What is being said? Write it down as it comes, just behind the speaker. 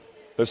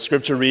The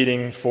scripture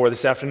reading for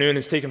this afternoon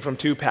is taken from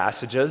two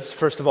passages.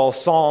 First of all,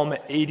 Psalm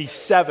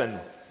 87,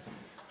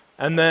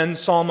 and then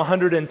Psalm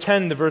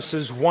 110, the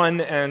verses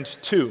 1 and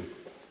 2.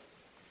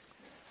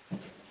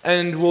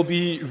 And we'll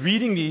be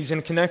reading these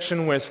in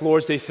connection with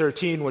Lord's Day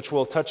 13, which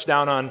we'll touch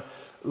down on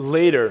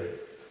later,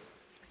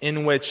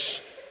 in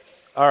which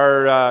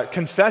our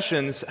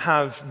confessions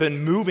have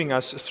been moving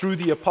us through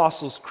the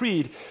Apostles'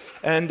 Creed,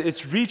 and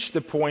it's reached the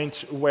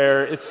point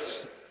where it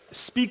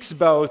speaks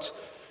about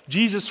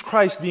Jesus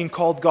Christ being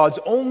called God's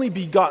only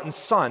begotten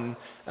Son,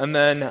 and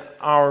then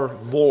our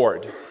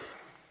Lord.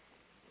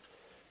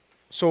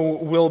 So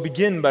we'll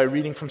begin by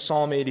reading from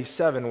Psalm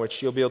 87,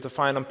 which you'll be able to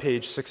find on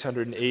page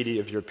 680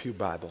 of your Pew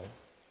Bible.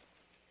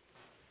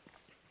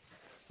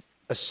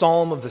 A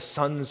psalm of the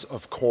sons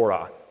of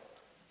Korah,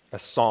 a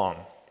song.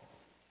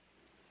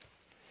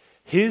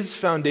 His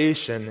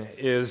foundation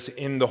is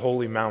in the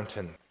holy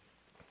mountain.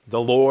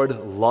 The Lord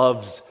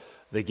loves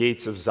the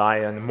gates of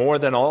Zion more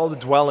than all the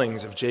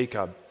dwellings of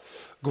Jacob.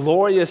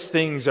 Glorious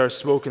things are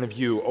spoken of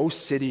you, O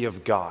city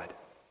of God.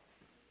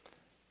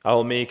 I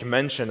will make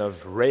mention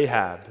of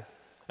Rahab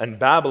and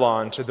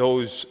Babylon to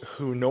those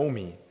who know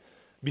me.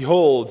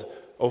 Behold,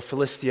 O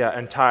Philistia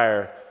and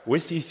Tyre,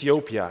 with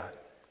Ethiopia,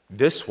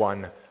 this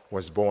one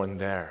was born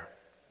there.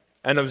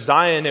 And of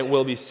Zion it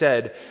will be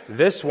said,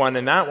 this one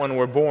and that one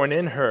were born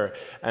in her,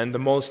 and the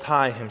Most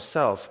High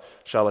himself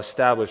shall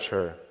establish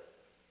her.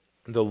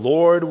 The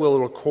Lord will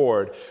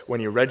record when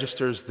he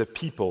registers the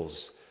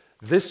peoples.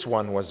 This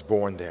one was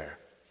born there.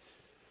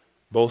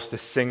 Both the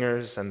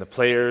singers and the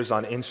players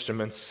on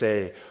instruments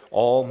say,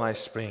 all my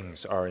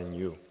springs are in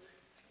you.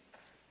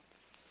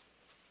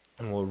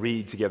 And we'll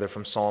read together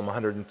from Psalm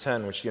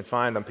 110, which you can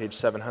find on page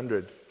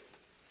 700,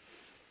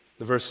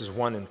 the verses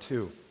 1 and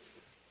 2.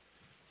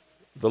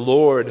 The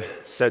Lord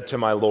said to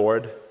my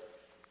Lord,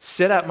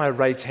 sit at my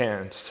right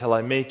hand till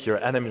I make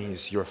your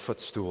enemies your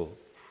footstool.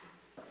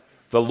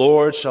 The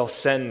Lord shall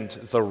send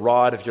the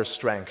rod of your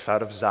strength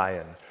out of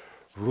Zion.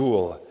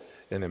 Rule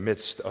in the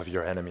midst of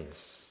your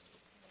enemies.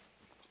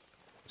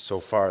 So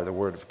far, the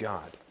Word of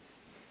God.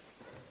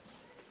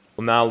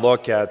 We'll now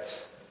look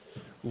at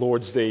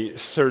Lord's Day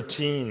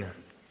 13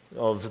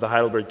 of the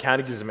Heidelberg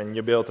Catechism, and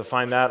you'll be able to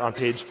find that on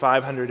page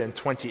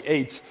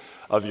 528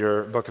 of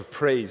your book of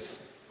praise.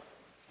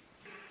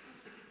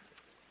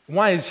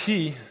 Why is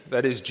he,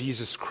 that is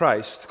Jesus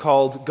Christ,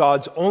 called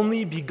God's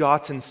only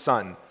begotten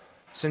Son,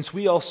 since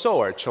we also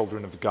are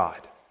children of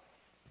God?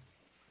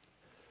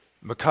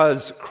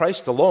 Because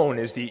Christ alone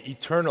is the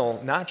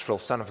eternal, natural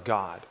Son of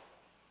God.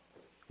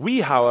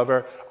 We,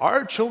 however,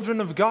 are children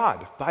of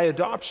God by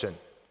adoption,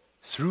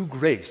 through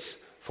grace,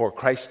 for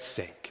Christ's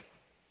sake.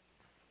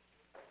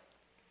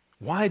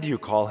 Why do you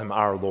call him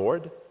our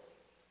Lord?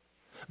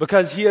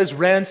 Because he has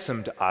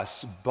ransomed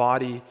us,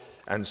 body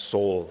and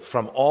soul,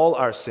 from all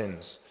our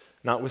sins,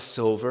 not with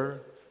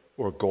silver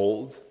or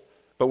gold,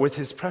 but with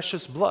his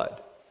precious blood,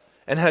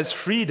 and has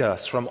freed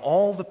us from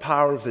all the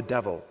power of the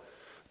devil,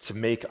 to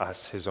make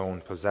us his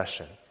own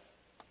possession.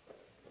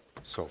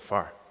 So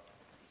far.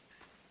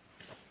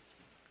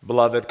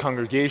 Beloved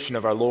congregation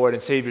of our Lord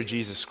and Savior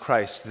Jesus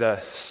Christ,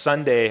 the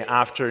Sunday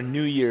after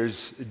New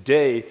Year's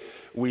Day,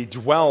 we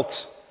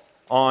dwelt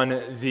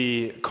on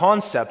the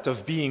concept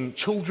of being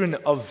children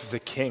of the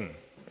King.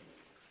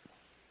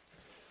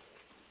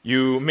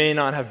 You may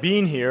not have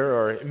been here,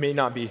 or it may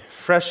not be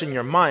fresh in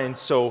your mind,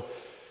 so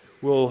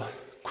we'll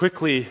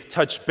quickly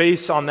touch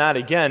base on that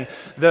again.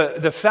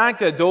 The fact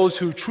that those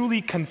who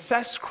truly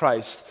confess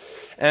Christ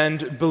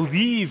and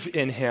believe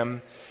in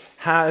him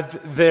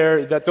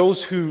that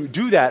those who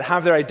do that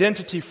have their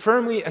identity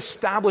firmly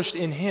established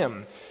in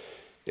him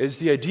is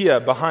the idea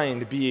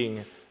behind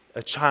being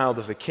a child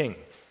of the King.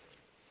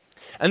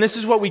 And this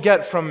is what we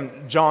get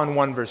from John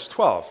 1 verse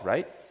 12,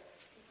 right?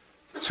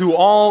 To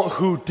all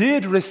who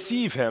did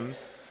receive him,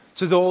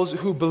 to those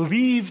who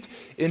believed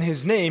in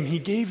his name, he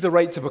gave the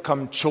right to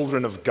become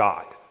children of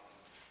God.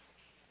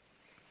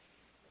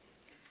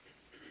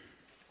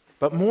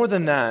 But more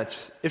than that,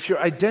 if your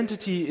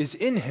identity is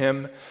in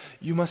him,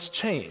 you must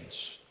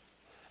change.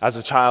 As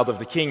a child of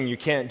the King, you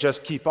can't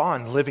just keep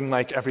on living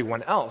like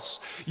everyone else.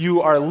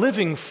 You are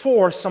living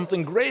for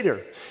something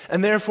greater,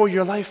 and therefore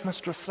your life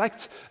must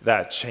reflect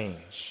that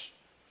change.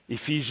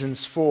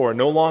 Ephesians 4,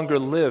 no longer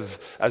live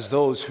as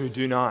those who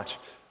do not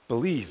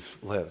believe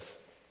live.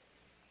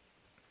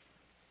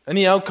 And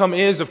the outcome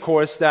is, of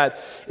course, that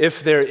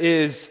if there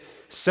is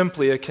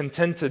simply a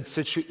contented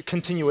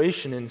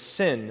continuation in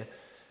sin,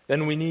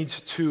 then we need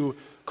to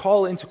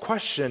call into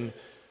question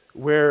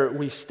where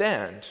we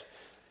stand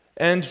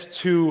and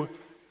to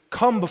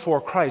come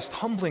before Christ,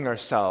 humbling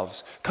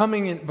ourselves,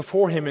 coming in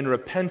before him in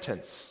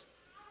repentance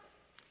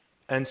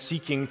and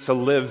seeking to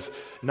live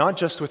not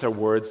just with our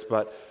words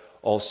but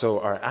also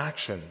our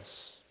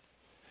actions.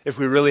 If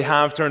we really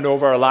have turned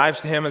over our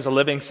lives to him as a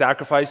living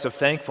sacrifice of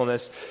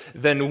thankfulness,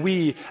 then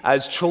we,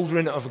 as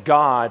children of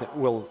God,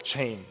 will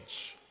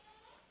change.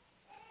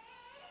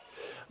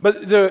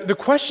 But the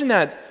question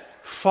that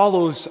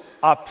follows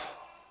up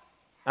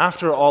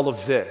after all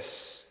of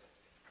this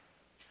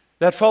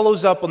that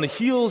follows up on the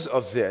heels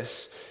of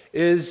this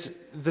is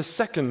the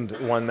second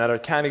one that our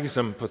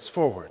catechism puts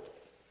forward.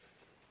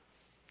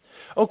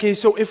 Okay,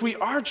 so if we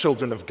are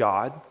children of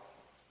God,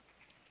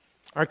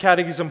 our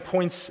catechism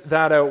points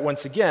that out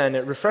once again.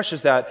 It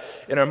refreshes that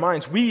in our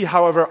minds. We,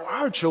 however,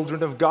 are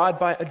children of God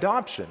by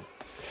adoption.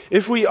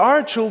 If we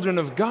are children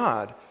of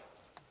God,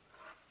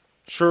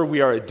 sure,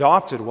 we are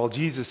adopted while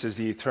Jesus is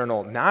the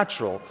eternal,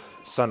 natural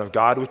Son of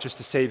God, which is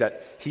to say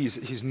that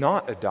he's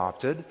not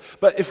adopted.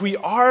 But if we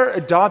are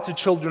adopted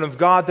children of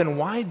God, then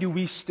why do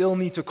we still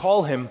need to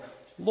call him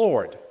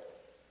Lord?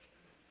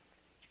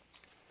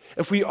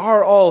 If we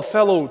are all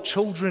fellow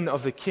children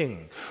of the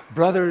King,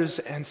 brothers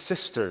and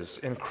sisters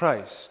in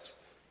Christ,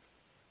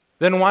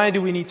 then why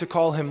do we need to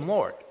call him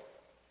Lord?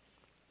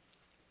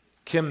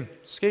 Kim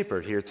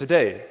Scaper here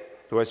today,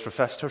 who has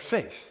professed her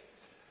faith,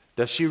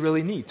 does she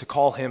really need to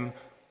call him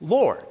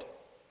Lord?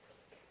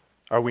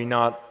 Are we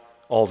not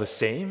all the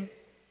same,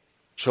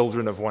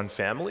 children of one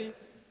family?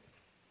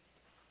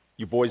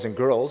 You boys and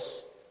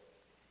girls,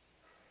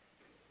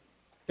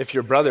 if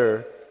your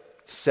brother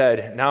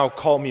said, "Now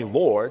call me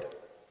Lord,"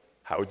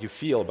 how would you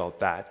feel about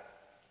that?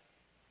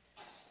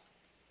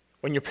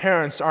 When your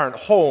parents aren't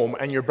home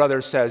and your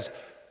brother says,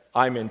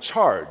 "I'm in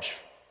charge,"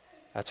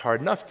 that's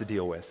hard enough to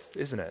deal with,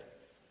 isn't it?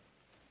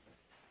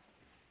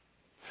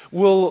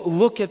 We'll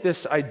look at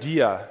this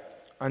idea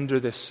under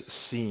this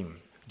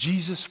theme.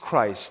 Jesus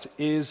Christ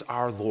is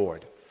our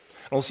Lord.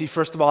 And we'll see,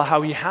 first of all,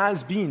 how he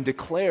has been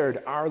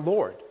declared our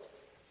Lord.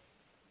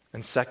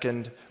 And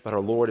second, but our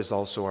Lord is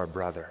also our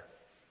brother.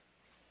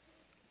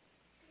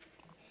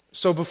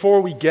 So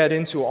before we get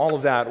into all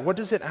of that, what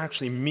does it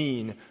actually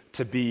mean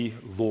to be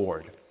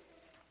Lord?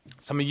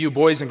 Some of you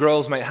boys and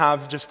girls might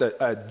have just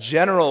a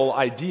general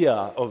idea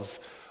of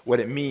what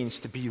it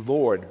means to be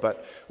Lord,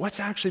 but what's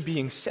actually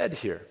being said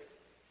here?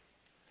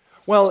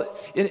 Well,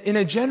 in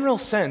a general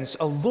sense,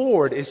 a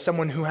Lord is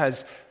someone who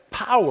has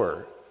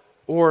power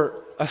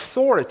or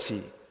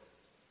authority.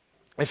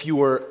 If you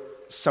were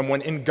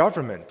someone in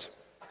government,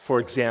 for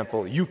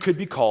example, you could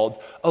be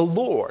called a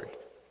Lord.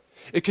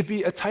 It could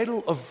be a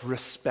title of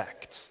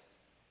respect.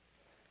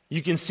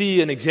 You can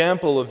see an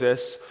example of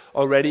this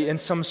already in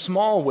some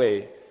small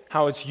way,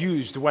 how it's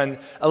used when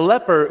a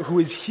leper who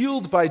is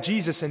healed by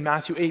Jesus in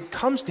Matthew 8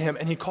 comes to him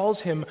and he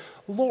calls him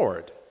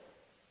Lord.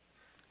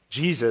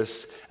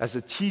 Jesus, as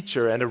a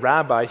teacher and a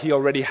rabbi, he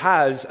already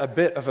has a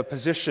bit of a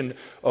position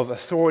of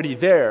authority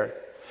there.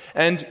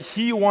 And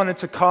he wanted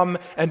to come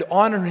and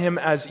honor him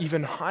as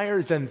even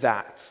higher than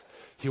that.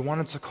 He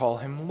wanted to call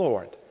him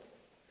Lord.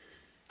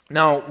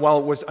 Now, while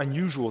it was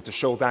unusual to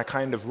show that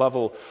kind of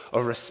level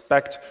of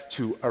respect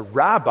to a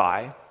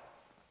rabbi,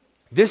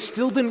 this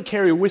still didn't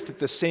carry with it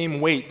the same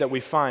weight that we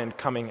find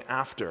coming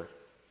after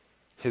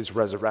his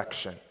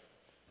resurrection.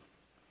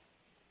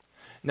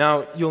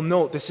 Now, you'll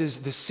note this is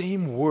the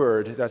same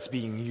word that's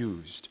being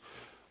used.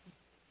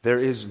 There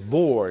is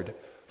Lord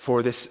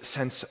for this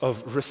sense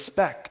of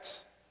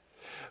respect.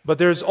 But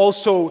there's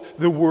also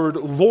the word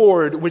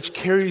Lord, which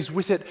carries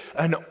with it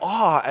an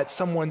awe at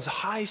someone's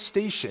high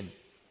station.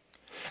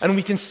 And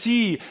we can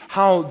see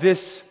how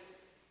this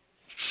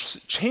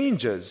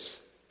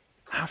changes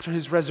after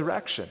his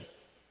resurrection.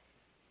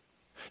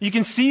 You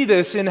can see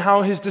this in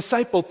how his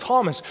disciple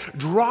Thomas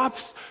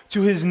drops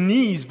to his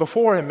knees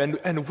before him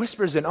and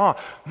whispers in awe,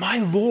 "My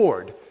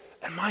Lord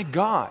and my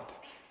God."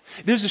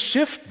 There's a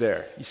shift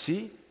there, you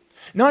see.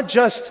 Not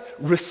just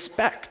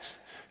respect,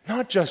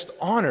 not just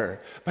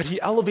honor, but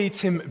he elevates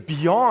him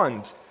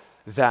beyond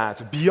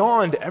that,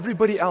 beyond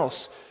everybody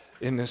else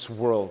in this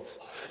world.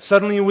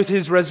 Suddenly, with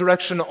his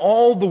resurrection,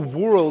 all the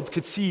world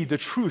could see the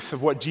truth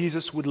of what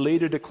Jesus would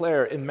later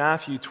declare in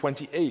Matthew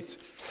 28.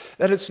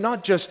 That it's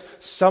not just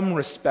some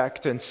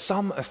respect and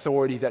some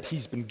authority that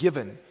he's been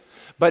given,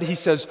 but he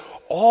says,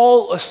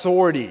 all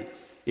authority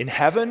in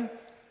heaven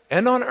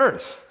and on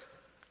earth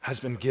has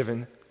been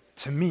given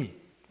to me.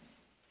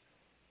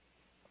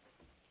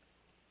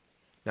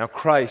 Now,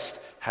 Christ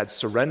had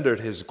surrendered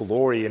his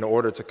glory in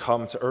order to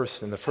come to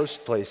earth in the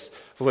first place.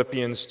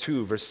 Philippians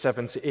 2, verse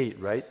 7 to 8,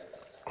 right?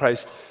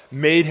 Christ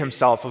made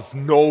himself of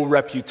no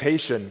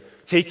reputation,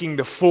 taking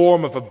the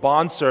form of a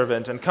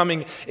bondservant and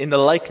coming in the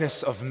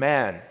likeness of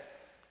man.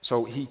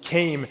 So he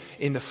came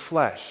in the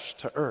flesh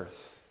to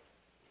earth.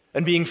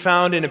 And being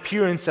found in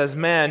appearance as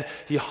man,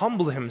 he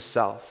humbled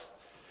himself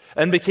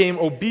and became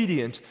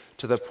obedient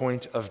to the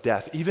point of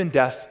death, even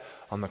death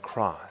on the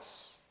cross.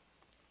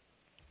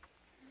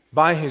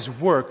 By his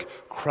work,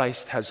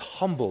 Christ has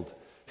humbled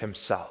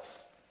himself.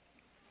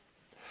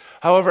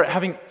 However,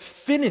 having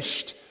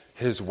finished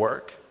his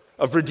work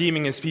of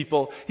redeeming his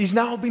people, he's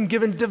now been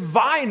given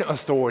divine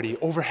authority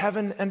over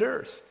heaven and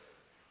earth.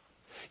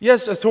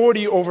 Yes,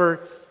 authority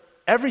over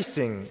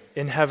everything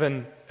in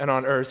heaven and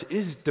on earth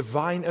is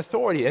divine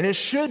authority, and it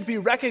should be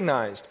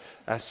recognized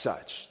as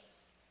such.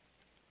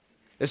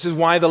 This is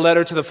why the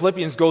letter to the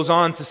Philippians goes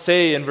on to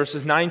say in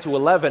verses 9 to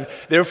 11,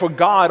 "Therefore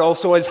God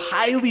also has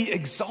highly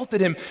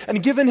exalted him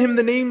and given him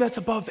the name that's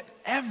above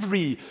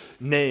every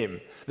name,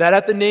 that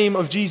at the name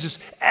of Jesus,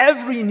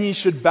 every knee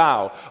should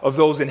bow, of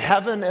those in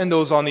heaven and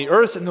those on the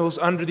earth and those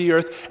under the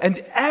earth,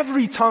 and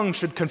every tongue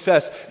should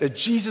confess that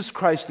Jesus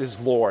Christ is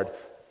Lord,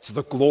 to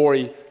the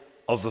glory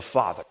of the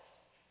Father.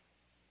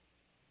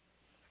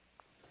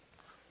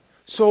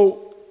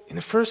 So, in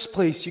the first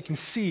place, you can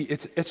see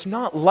it's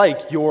not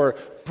like your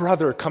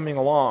brother coming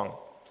along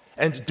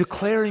and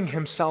declaring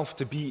himself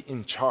to be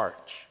in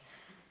charge.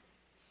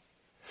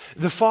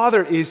 The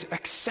Father is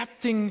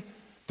accepting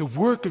the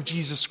work of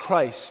Jesus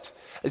Christ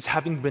as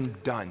having been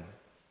done.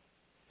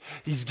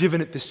 He's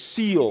given it the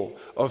seal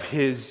of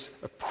his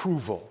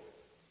approval.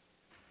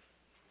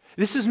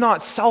 This is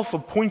not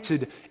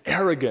self-appointed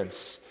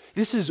arrogance.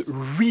 This is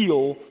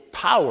real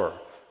power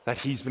that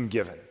he's been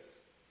given.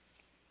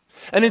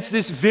 And it's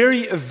this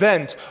very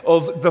event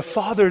of the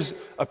Father's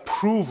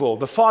approval,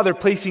 the Father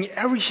placing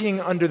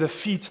everything under the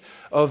feet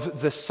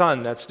of the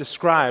Son, that's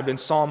described in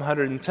Psalm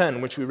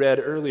 110, which we read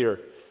earlier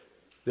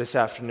this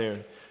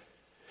afternoon.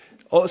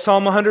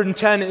 Psalm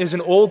 110 is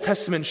an Old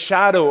Testament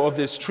shadow of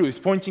this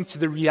truth, pointing to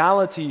the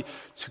reality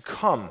to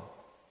come.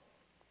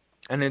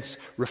 And it's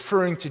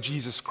referring to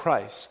Jesus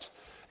Christ.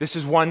 This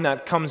is one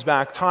that comes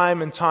back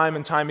time and time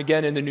and time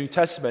again in the New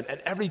Testament. And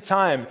every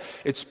time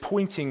it's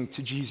pointing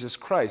to Jesus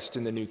Christ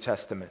in the New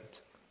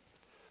Testament.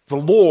 The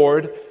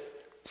Lord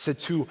said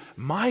to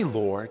my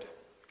Lord,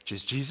 which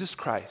is Jesus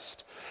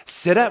Christ,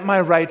 sit at my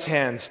right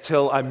hand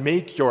till I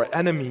make your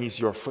enemies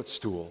your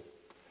footstool.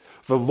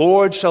 The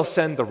Lord shall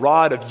send the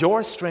rod of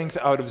your strength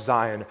out of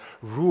Zion,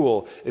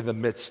 rule in the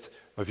midst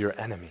of your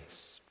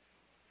enemies.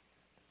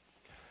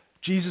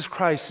 Jesus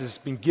Christ has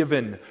been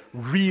given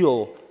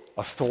real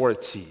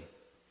authority,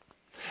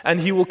 and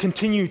he will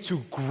continue to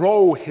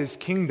grow his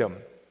kingdom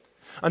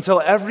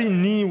until every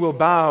knee will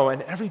bow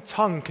and every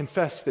tongue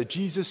confess that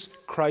Jesus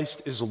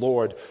Christ is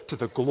Lord, to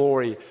the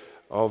glory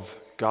of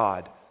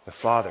God the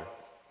Father.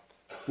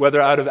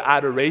 Whether out of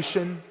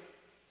adoration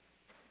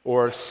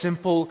or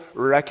simple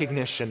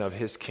recognition of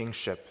his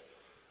kingship,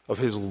 of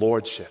his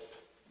lordship.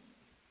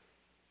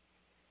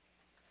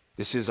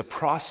 This is a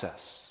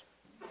process.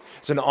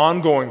 It's an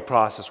ongoing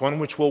process, one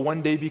which will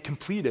one day be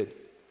completed.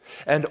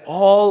 And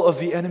all of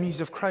the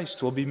enemies of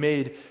Christ will be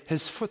made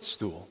his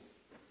footstool.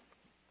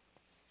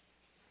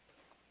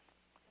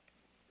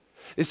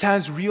 This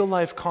has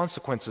real-life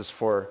consequences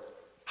for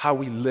how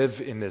we live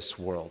in this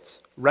world,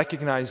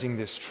 recognizing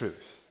this truth.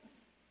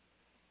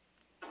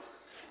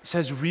 This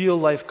has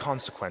real-life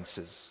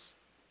consequences.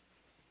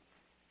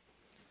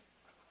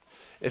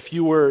 If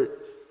you were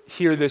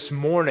here this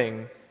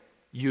morning,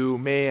 you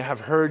may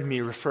have heard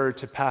me refer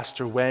to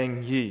Pastor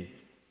Wang Yi,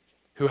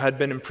 who had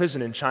been in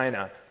prison in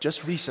China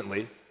just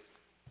recently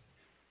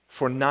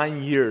for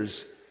 9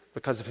 years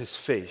because of his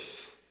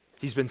faith.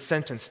 He's been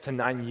sentenced to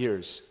 9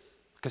 years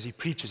because he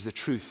preaches the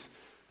truth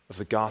of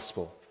the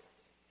gospel.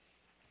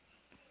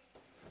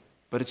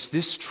 But it's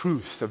this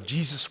truth of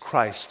Jesus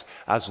Christ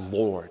as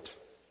Lord,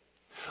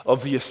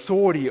 of the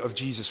authority of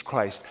Jesus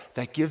Christ,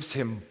 that gives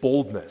him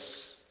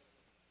boldness.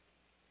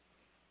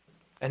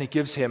 And it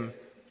gives him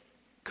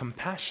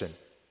compassion.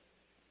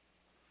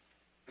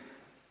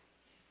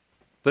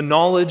 The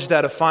knowledge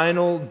that a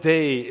final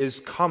day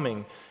is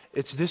coming,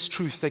 it's this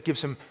truth that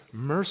gives him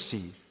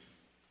mercy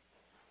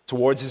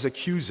towards his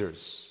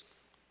accusers.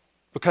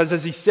 Because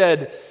as he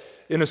said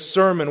in a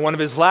sermon, one of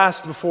his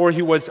last before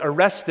he was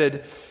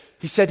arrested,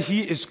 he said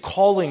he is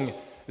calling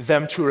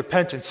them to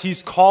repentance.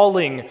 He's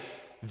calling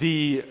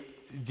the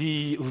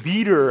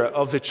leader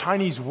of the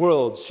Chinese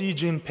world, Xi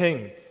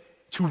Jinping,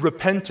 to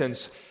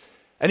repentance.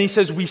 And he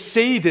says, we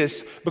say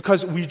this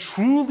because we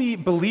truly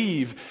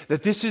believe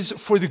that this is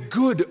for the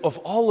good of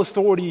all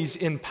authorities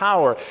in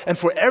power and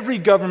for every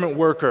government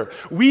worker.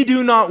 We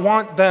do not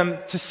want them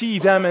to see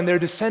them and their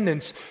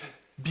descendants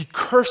be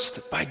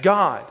cursed by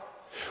God.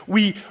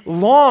 We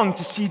long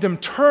to see them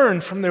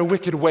turn from their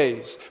wicked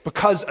ways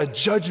because a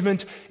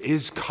judgment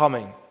is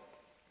coming.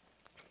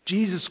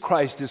 Jesus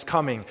Christ is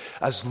coming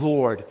as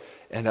Lord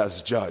and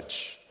as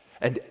Judge,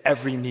 and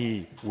every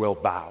knee will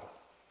bow.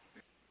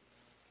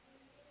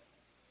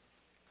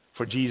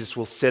 For Jesus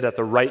will sit at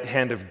the right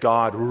hand of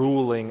God,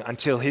 ruling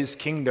until his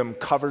kingdom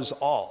covers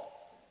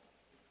all.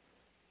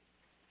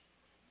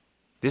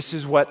 This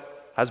is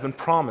what has been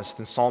promised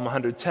in Psalm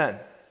 110.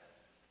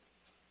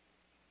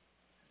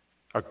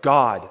 Our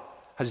God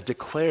has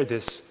declared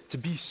this to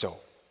be so.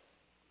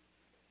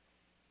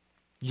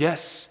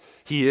 Yes,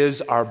 he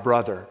is our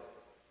brother.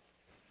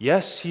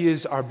 Yes, he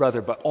is our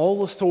brother, but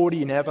all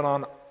authority in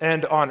heaven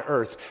and on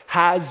earth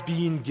has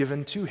been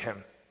given to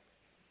him.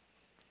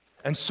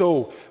 And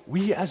so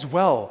we as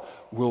well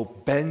will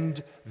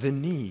bend the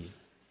knee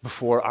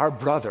before our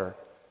brother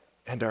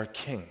and our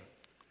King.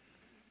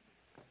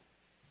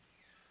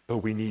 But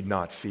we need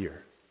not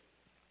fear.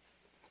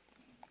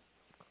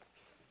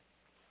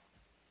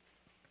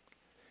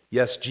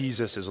 Yes,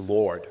 Jesus is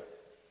Lord,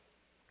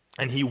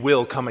 and he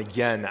will come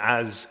again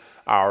as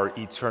our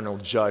eternal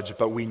judge,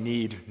 but we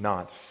need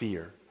not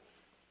fear.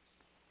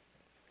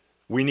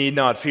 We need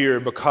not fear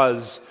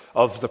because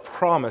of the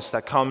promise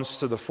that comes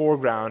to the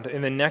foreground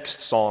in the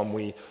next psalm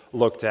we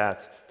looked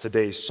at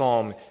today,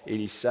 Psalm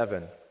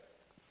 87.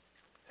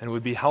 And it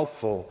would be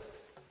helpful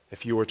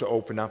if you were to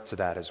open up to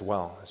that as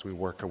well as we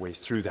work our way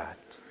through that.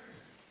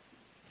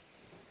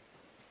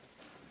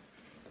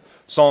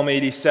 Psalm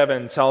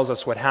 87 tells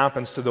us what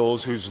happens to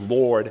those whose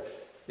Lord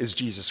is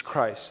Jesus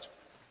Christ.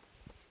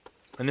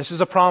 And this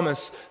is a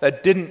promise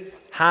that didn't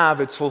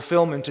have its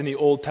fulfillment in the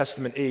Old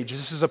Testament age.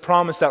 This is a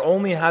promise that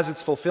only has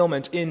its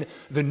fulfillment in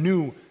the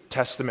New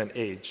Testament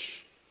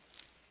age.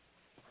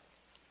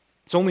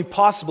 It's only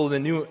possible in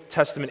the New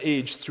Testament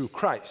age through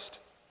Christ.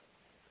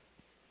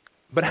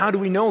 But how do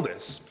we know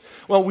this?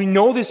 Well, we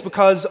know this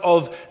because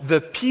of the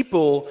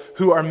people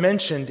who are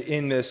mentioned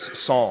in this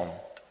psalm.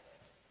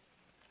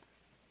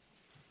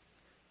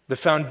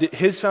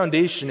 His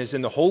foundation is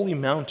in the holy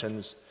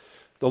mountains.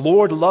 The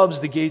Lord loves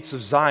the gates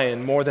of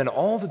Zion more than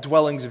all the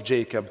dwellings of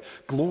Jacob.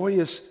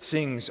 Glorious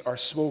things are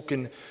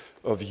spoken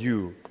of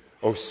you,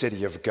 O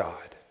city of God.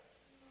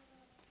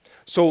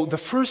 So the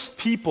first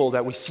people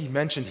that we see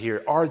mentioned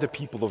here are the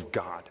people of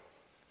God.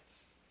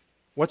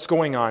 What's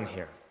going on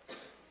here?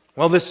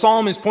 Well, this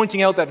psalm is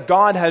pointing out that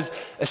God has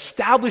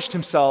established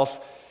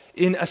himself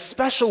in a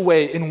special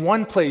way in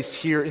one place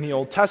here in the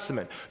Old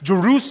Testament.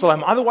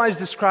 Jerusalem, otherwise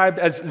described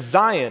as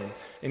Zion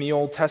in the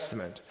Old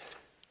Testament.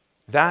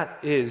 That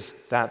is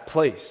that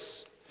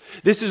place.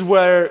 This is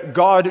where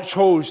God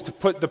chose to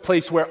put the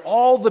place where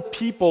all the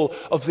people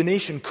of the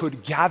nation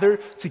could gather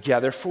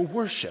together for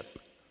worship.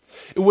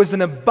 It was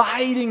an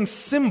abiding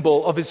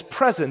symbol of his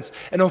presence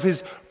and of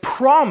his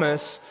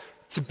promise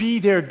to be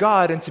their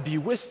God and to be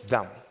with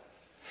them.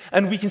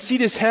 And we can see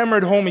this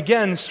hammered home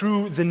again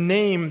through the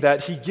name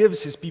that he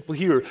gives his people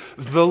here,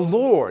 the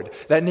Lord,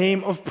 that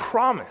name of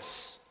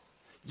promise.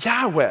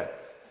 Yahweh,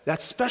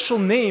 that special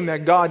name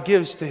that God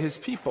gives to his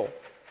people.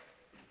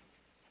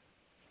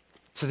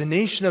 To the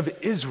nation of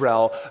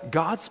Israel,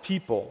 God's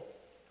people,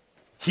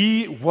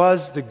 he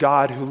was the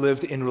God who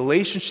lived in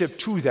relationship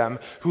to them,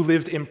 who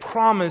lived in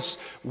promise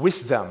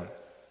with them.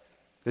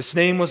 This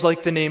name was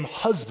like the name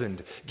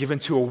husband given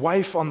to a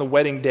wife on the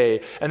wedding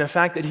day. And the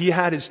fact that he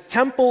had his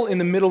temple in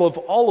the middle of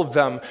all of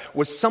them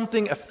was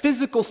something, a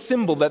physical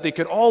symbol that they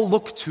could all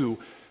look to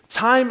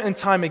time and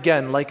time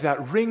again, like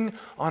that ring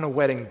on a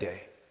wedding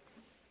day.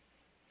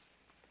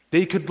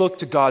 They could look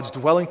to God's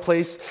dwelling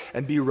place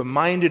and be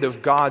reminded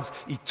of God's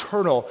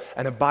eternal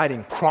and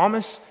abiding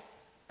promise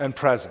and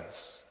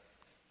presence.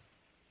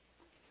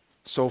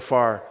 So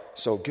far,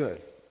 so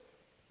good.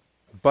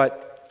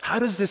 But how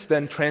does this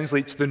then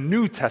translate to the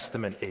New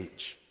Testament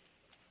age?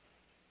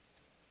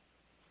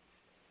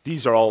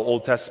 These are all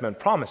Old Testament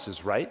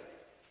promises, right?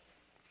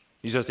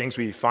 These are things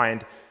we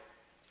find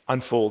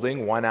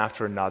unfolding one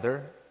after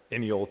another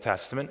in the Old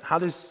Testament. How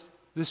does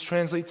this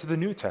translate to the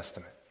New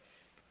Testament?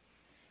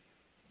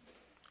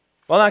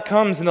 Well, that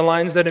comes in the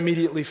lines that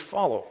immediately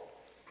follow.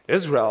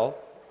 Israel,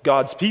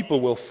 God's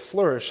people, will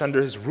flourish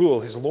under his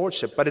rule, his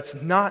lordship, but it's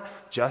not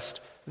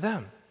just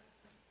them.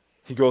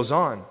 He goes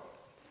on.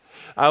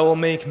 I will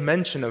make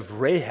mention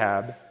of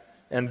Rahab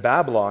and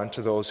Babylon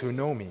to those who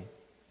know me.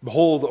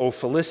 Behold, O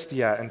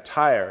Philistia and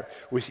Tyre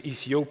with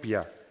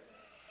Ethiopia.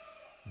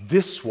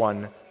 This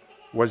one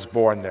was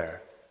born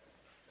there.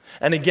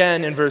 And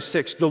again in verse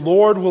 6, the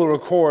Lord will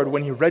record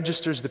when he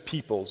registers the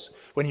peoples,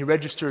 when he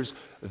registers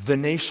the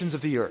nations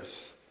of the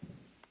earth.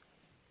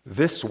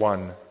 This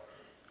one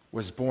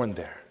was born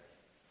there.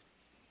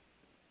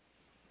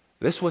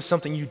 This was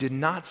something you did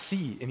not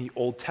see in the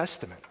Old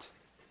Testament.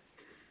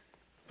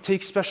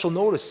 Take special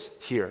notice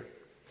here.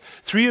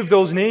 3 of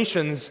those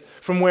nations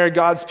from where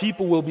God's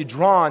people will be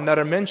drawn that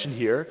are mentioned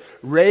here,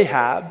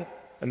 Rahab,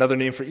 another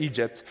name for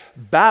Egypt,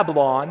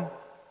 Babylon,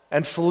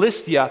 and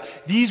Philistia,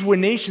 these were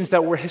nations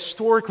that were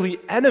historically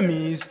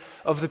enemies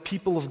of the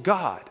people of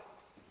God.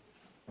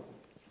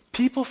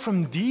 People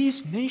from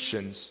these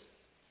nations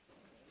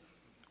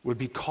would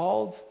be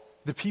called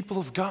the people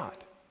of God.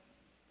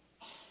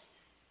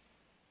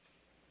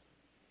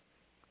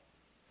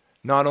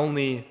 Not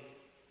only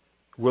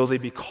will they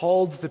be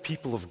called the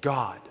people of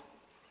God,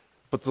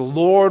 but the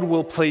Lord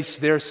will place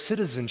their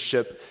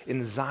citizenship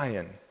in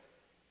Zion.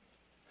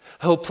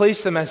 He'll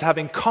place them as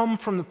having come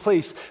from the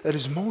place that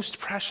is most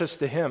precious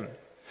to him,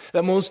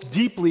 that most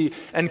deeply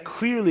and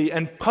clearly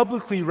and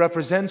publicly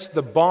represents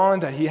the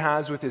bond that he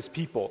has with his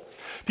people.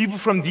 People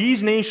from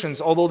these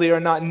nations, although they are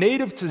not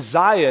native to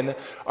Zion,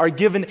 are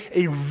given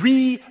a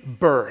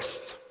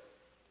rebirth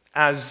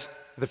as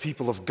the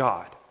people of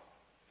God.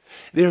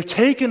 They are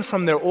taken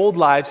from their old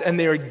lives and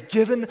they are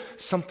given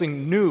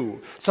something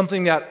new,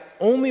 something that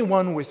only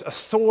one with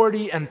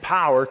authority and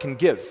power can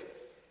give.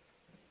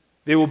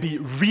 They will be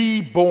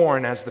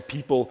reborn as the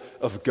people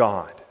of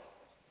God.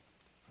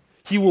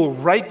 He will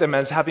write them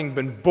as having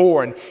been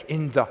born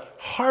in the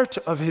heart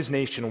of his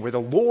nation, where the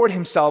Lord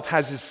himself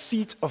has his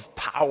seat of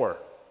power.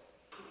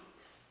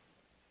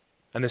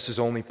 And this is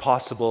only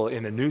possible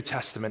in the New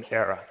Testament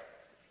era,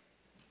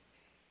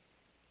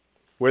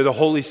 where the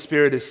Holy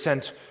Spirit is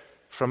sent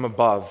from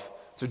above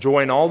to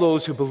join all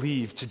those who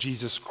believe to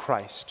Jesus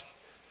Christ,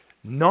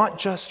 not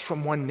just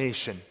from one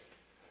nation,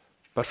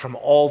 but from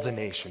all the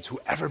nations,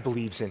 whoever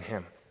believes in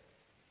him.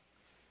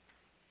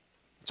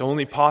 It's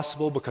only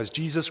possible because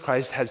Jesus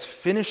Christ has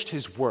finished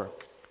his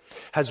work,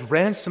 has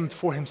ransomed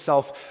for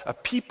himself a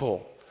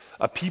people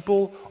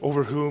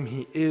over whom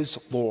he is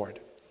Lord.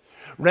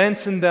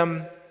 Ransomed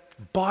them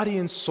body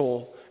and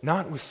soul,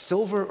 not with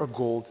silver or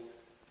gold,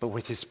 but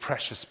with his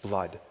precious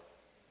blood,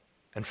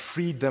 and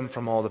freed them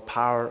from all the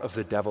power of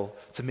the devil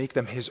to make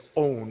them his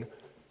own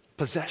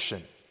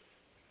possession.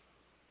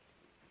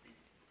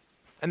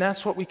 And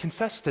that's what we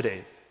confess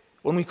today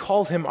when we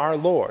call him our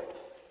Lord,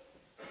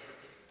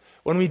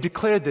 when we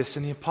declared this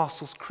in the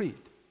Apostles' Creed,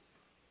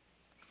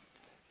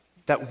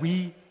 that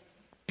we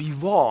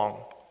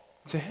belong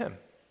to him.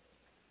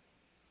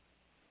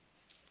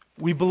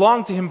 We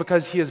belong to him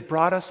because he has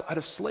brought us out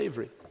of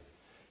slavery.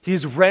 He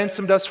has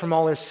ransomed us from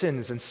all our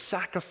sins and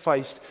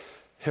sacrificed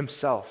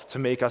himself to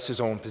make us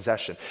his own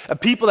possession. A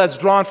people that's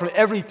drawn from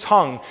every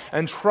tongue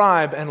and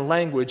tribe and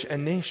language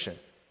and nation.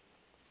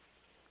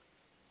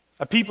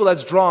 A people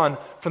that's drawn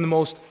from the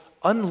most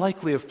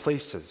unlikely of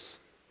places,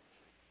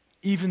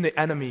 even the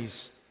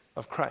enemies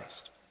of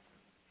Christ.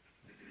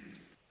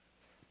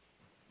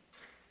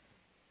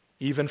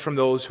 Even from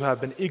those who have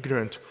been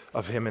ignorant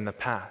of him in the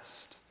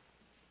past.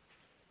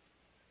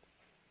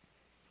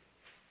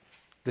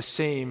 The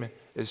same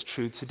is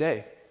true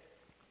today.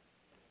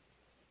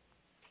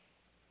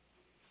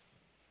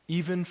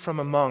 Even from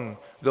among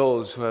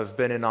those who have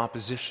been in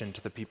opposition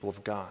to the people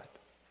of God.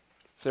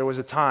 If there was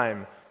a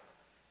time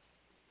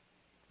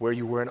where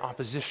you were in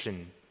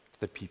opposition to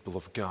the people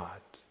of God,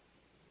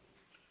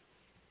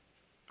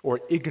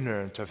 or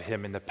ignorant of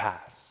him in the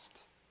past,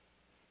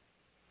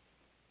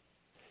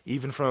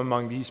 even from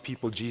among these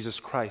people,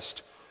 Jesus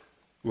Christ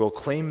will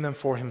claim them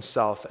for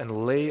himself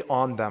and lay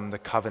on them the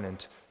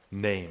covenant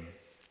name.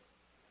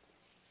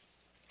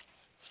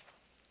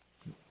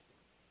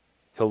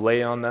 He'll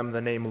lay on them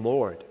the name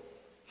Lord,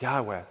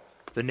 Yahweh,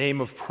 the name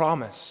of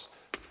promise,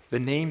 the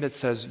name that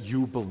says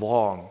you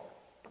belong.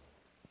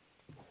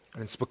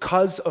 And it's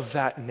because of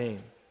that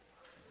name,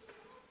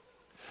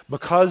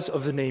 because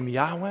of the name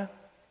Yahweh,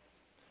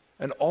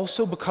 and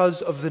also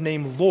because of the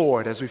name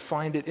Lord, as we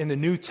find it in the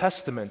New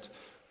Testament,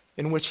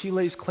 in which he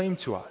lays claim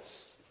to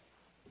us,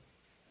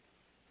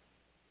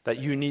 that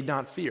you need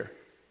not fear.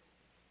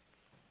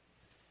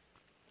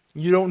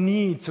 You don't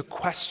need to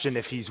question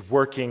if he's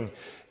working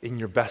in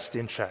your best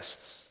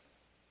interests,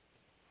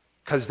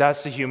 because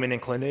that's the human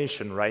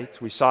inclination,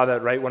 right? We saw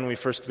that right when we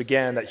first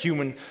began, that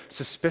human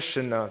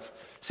suspicion of,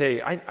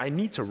 say, I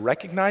need to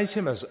recognize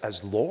him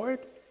as Lord?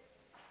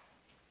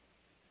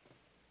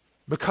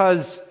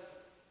 Because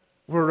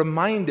we're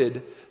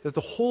reminded that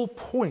the whole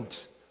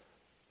point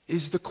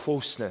is the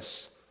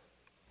closeness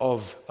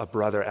of a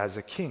brother as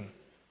a king.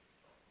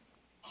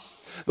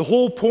 The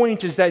whole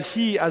point is that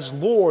he, as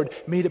Lord,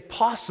 made it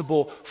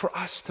possible for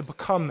us to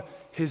become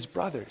his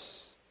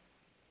brothers.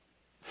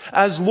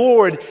 As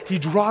Lord, he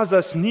draws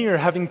us near,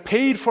 having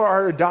paid for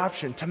our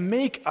adoption to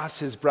make us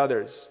his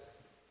brothers.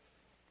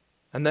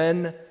 And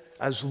then,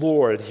 as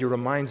Lord, he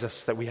reminds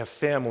us that we have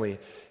family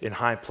in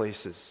high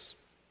places.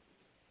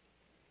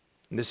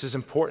 And this is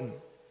important.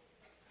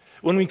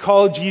 When we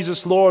call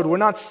Jesus Lord, we're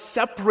not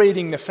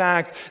separating the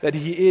fact that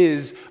he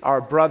is our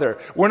brother.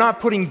 We're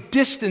not putting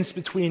distance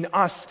between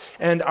us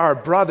and our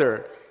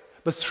brother.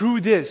 But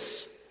through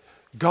this,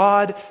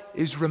 God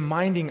is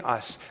reminding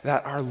us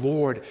that our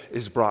Lord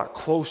is brought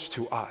close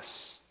to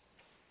us.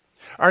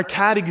 Our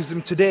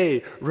catechism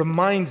today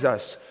reminds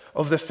us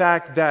of the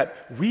fact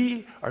that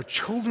we are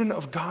children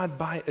of God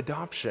by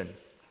adoption.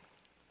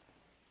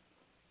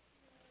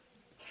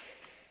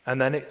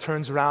 And then it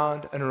turns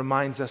around and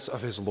reminds us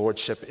of his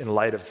lordship in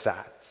light of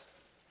that.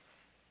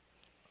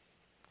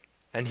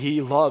 And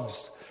he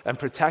loves and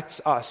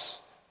protects us,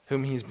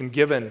 whom he's been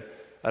given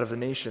out of the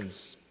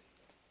nations.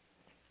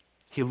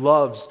 He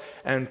loves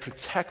and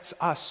protects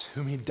us,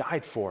 whom he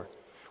died for,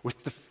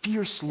 with the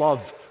fierce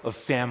love of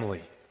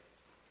family.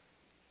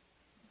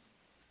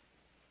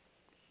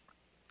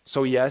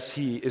 So yes,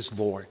 he is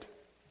Lord.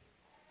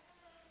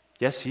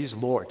 Yes, he is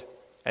Lord.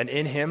 And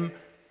in him,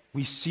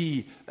 we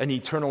see an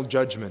eternal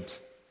judgment,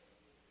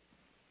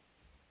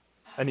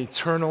 an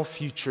eternal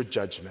future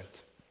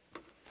judgment.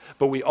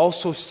 But we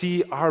also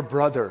see our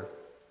brother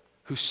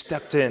who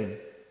stepped in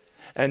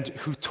and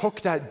who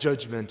took that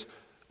judgment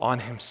on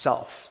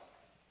himself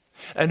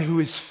and who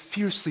is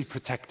fiercely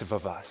protective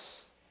of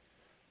us.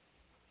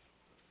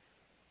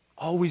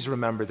 Always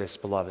remember this,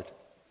 beloved.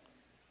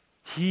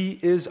 He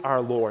is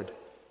our Lord.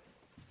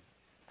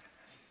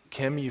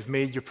 Kim, you've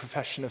made your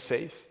profession of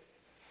faith.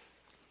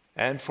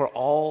 And for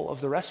all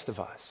of the rest of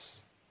us,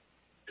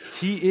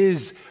 he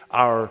is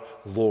our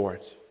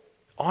Lord.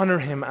 Honor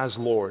him as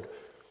Lord.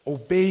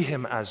 Obey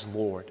him as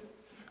Lord.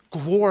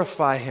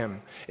 Glorify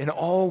him in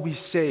all we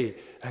say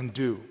and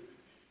do.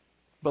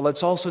 But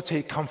let's also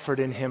take comfort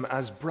in him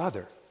as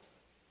brother.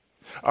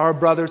 Our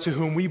brother to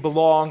whom we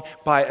belong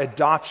by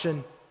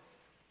adoption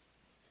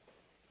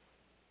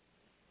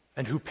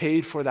and who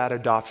paid for that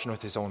adoption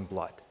with his own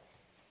blood.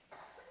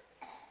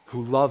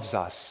 Who loves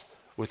us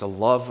with a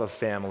love of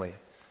family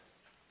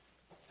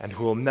and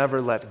who will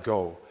never let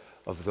go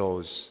of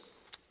those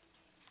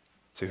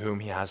to whom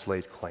he has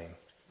laid claim.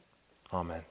 Amen.